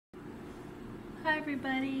Hi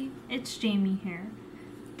everybody, it's Jamie here.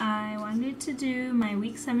 I wanted to do my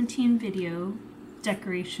week 17 video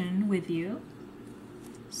decoration with you.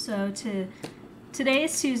 So today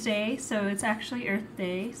is Tuesday, so it's actually Earth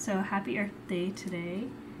Day, so happy Earth Day today.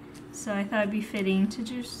 So I thought it'd be fitting to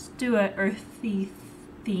just do a earthy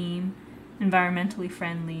theme, environmentally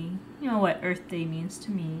friendly, you know what Earth Day means to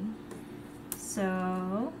me.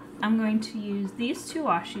 So I'm going to use these two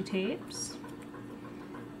washi tapes.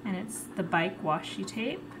 And it's the Bike washi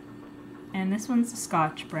tape, and this one's the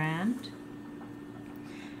Scotch brand.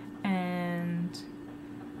 And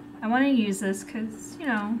I want to use this because, you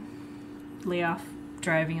know, lay off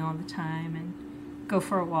driving all the time and go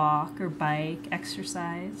for a walk or bike,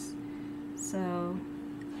 exercise. So,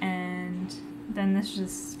 and then this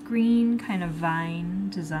is green kind of vine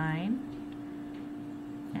design,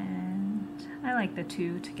 and I like the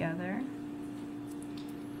two together.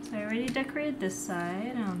 So I already decorated this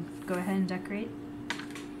side, and I'll go ahead and decorate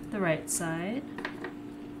the right side.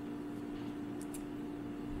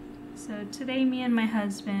 So today me and my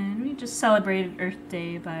husband, we just celebrated Earth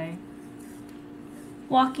Day by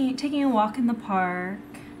taking a walk in the park,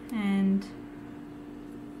 and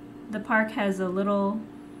the park has a little,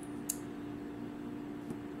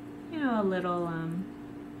 what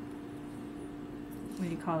do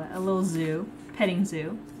you call it? A little zoo, petting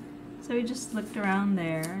zoo. So we just looked around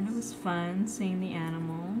there, and it was fun seeing the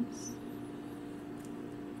animals.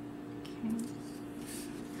 Okay.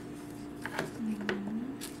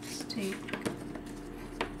 Just take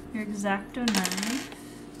your X-Acto knife.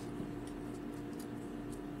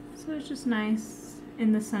 So it's just nice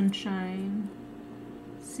in the sunshine,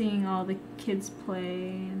 seeing all the kids play,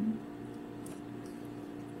 and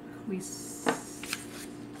we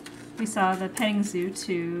saw the petting zoo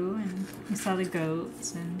too, and we saw the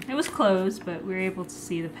goats, and it was closed, but we were able to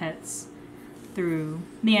see the pets through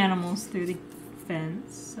the animals through the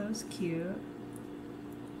fence, so it was cute.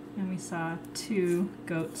 And we saw two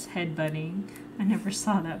goats headbutting. I never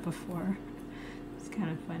saw that before. It's kind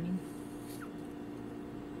of funny.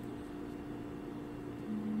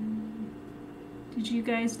 Did you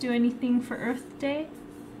guys do anything for Earth Day?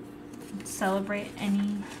 Celebrate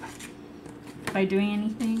by doing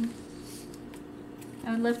anything?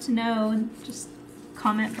 I would love to know, and just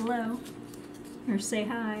comment below or say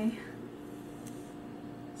hi.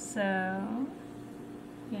 So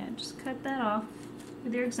yeah, just cut that off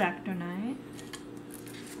with your X-Acto knife.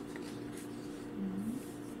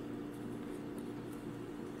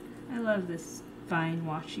 I love this vine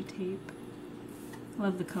washi tape. I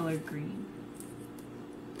love the color green.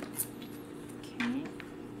 Okay,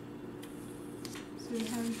 so we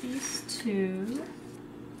have these two.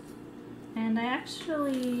 And I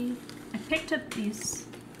picked up these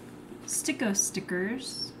Sticko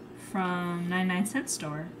stickers from 99-cent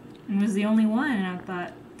store, and was the only one, and I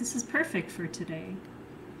thought this is perfect for today.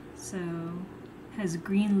 So it has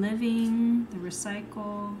Green Living, the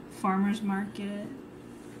Recycle, Farmer's Market,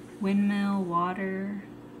 Windmill, Water,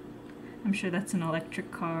 I'm sure that's an electric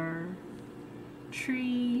car,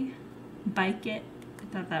 Tree, Bike It. I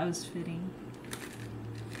thought that was fitting.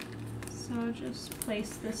 So I'll just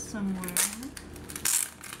place this somewhere.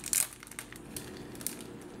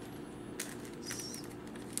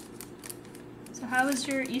 So how was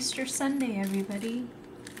your Easter Sunday, everybody?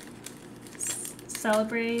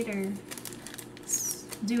 Celebrate or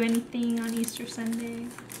do anything on Easter Sunday?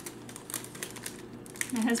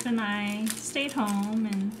 My husband and I stayed home,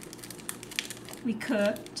 and we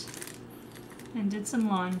cooked and did some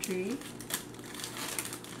laundry.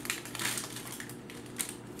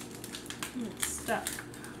 It's stuck.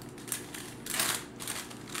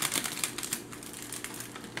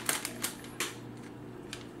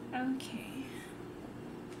 Okay.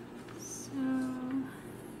 So I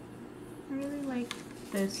really like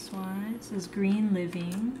this one. It says Green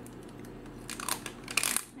Living.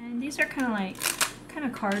 And these are kind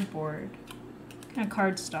of cardboard, kind of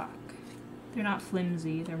cardstock. They're not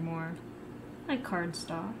flimsy, they're more like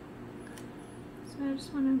cardstock. So I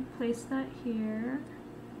just want to place that here.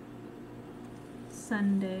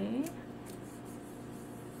 Sunday.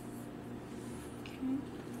 Okay.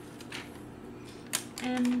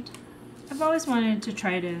 And I've always wanted to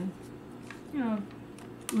try to,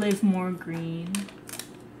 live more green,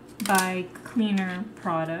 buy cleaner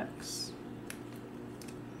products.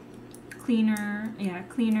 Cleaning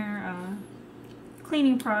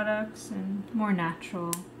products, and more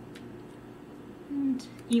natural. And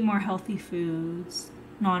eat more healthy foods,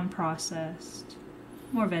 non-processed,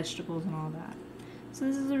 more vegetables and all that. So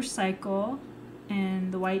this is a recycle,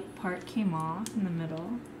 and the white part came off in the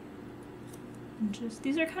middle. And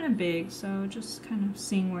these are kind of big, so just kind of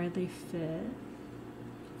seeing where they fit.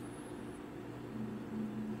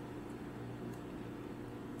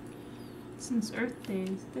 since Earth Day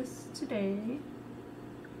is this today,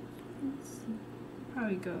 let's see,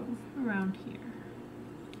 probably go around here.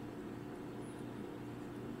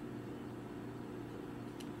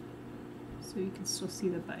 So you can still see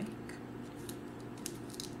the bike.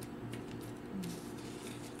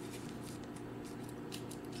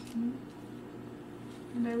 Okay.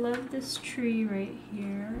 And I love this tree right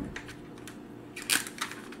here.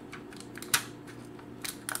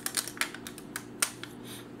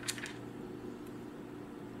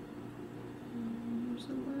 And there's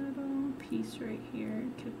a little piece right here.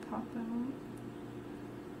 It could pop out.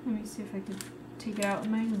 Let me see if I could take it out with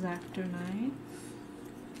my X-Acto knife.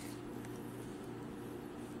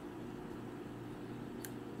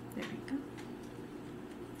 There we go.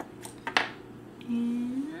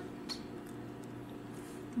 And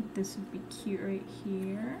I think this would be cute right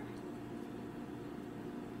here.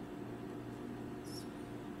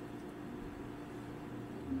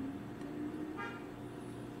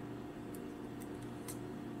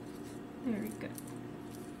 Very good.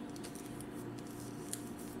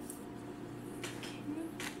 Okay.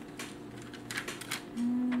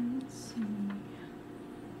 And let's see.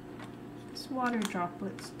 This water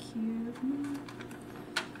droplet's cute.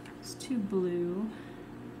 It's too blue.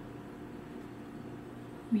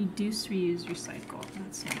 Reduce, reuse, recycle.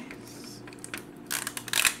 That's nice.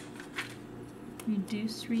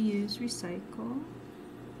 Reduce, reuse, recycle.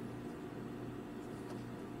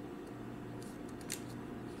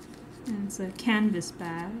 And it's a canvas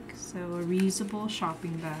bag, so a reusable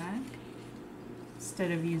shopping bag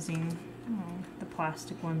instead of using the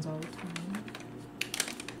plastic ones all the time.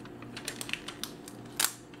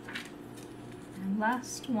 And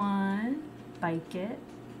last one, bike it.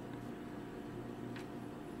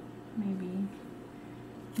 Maybe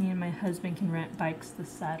me and my husband can rent bikes this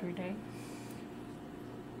Saturday.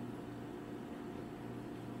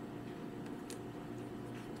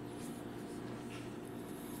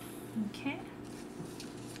 Okay,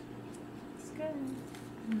 that's good.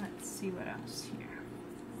 And let's see what else here.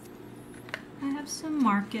 I have some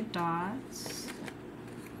market dots.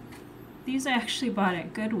 These I actually bought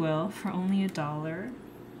at Goodwill for only $1.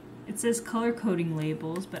 It says color coding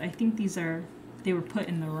labels, but I think they were put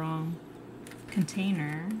in the wrong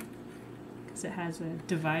container because it has a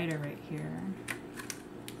divider right here.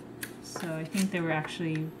 So I think there were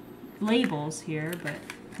actually labels here, but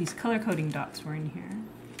these color coding dots were in here.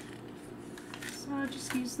 So I'll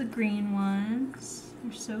just use the green ones.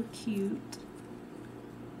 They're so cute.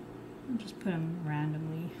 I'll just put them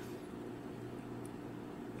randomly.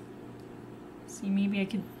 See, maybe I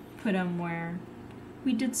could put them where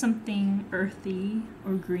we did something earthy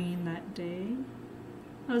or green that day.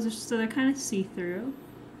 So they're kind of see-through.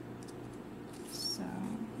 So,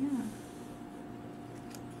 yeah.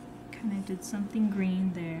 Kind of did something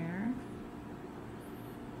green there.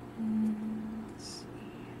 Let's see.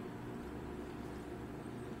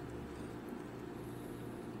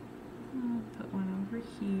 I'll put one over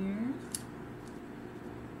here.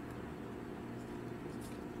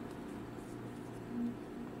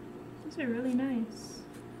 These are really nice.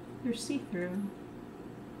 They're see-through.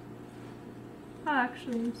 Oh,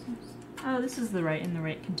 actually, this is in the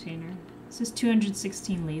right container. This is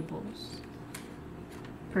 216 labels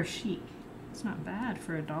per sheet. It's not bad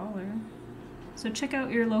for $1. So check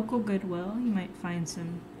out your local Goodwill. You might find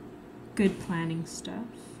some good planning stuff.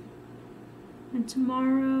 And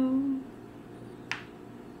tomorrow,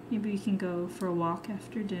 maybe we can go for a walk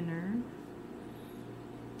after dinner.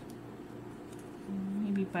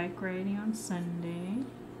 Maybe bike riding on Sunday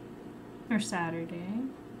or Saturday.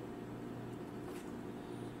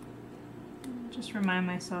 Just remind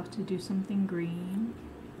myself to do something green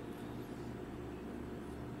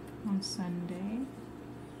on Sunday.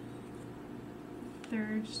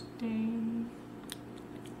 Thursday.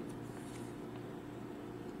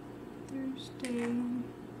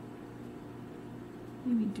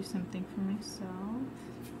 Maybe do something for myself.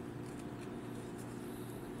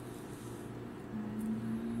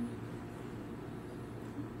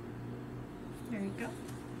 There you go.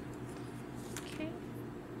 Okay.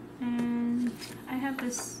 And I have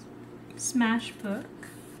this Smash book,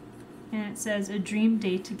 and it says A Dream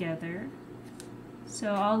Day Together.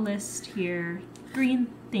 So I'll list here green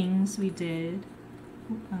things we did,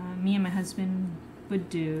 me and my husband would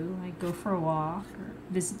do, like go for a walk or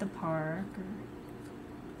visit the park or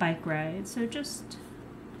bike ride. So just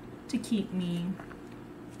to keep me,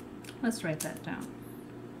 let's write that down.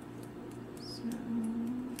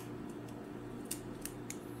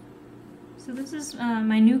 So this is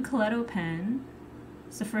my new Coleto pen.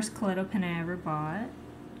 It's the first Coleto pen I ever bought.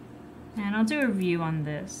 And I'll do a review on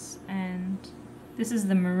this. And This is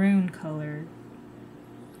the maroon color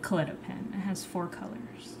Kaleido pen. It has 4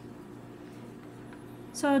 colors.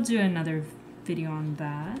 So I'll do another video on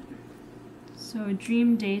that. So a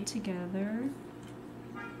dream day together.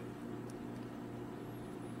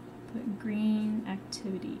 Put green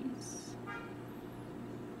activities.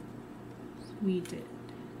 We did.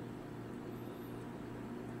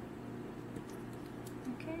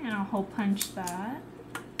 Okay, and I'll hole punch that.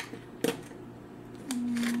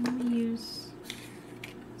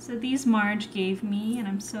 So these Marge gave me, and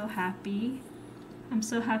I'm so happy. I'm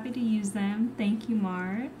so happy to use them. Thank you,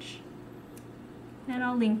 Marge. And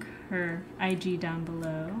I'll link her IG down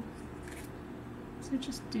below. So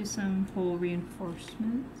just do some hole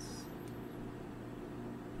reinforcements.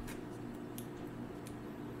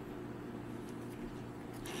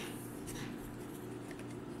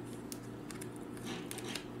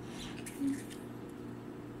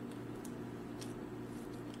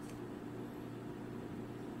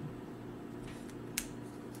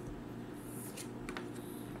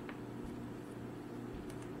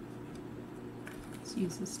 Let's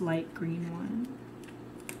use this light green one.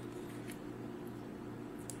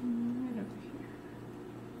 Right over here.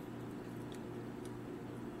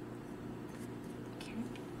 Okay.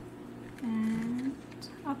 And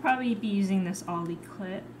I'll probably be using this Ollie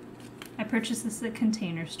clip. I purchased this at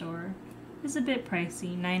Container Store. It's a bit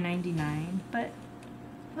pricey, $9.99, but it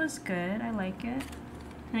was good. I like it.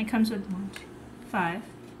 And it comes with 5.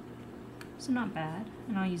 So not bad.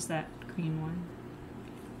 And I'll use that green one.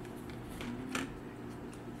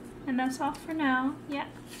 And that's all for now. Yeah,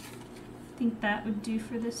 I think that would do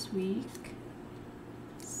for this week.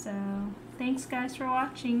 So thanks guys for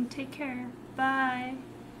watching. Take care. Bye.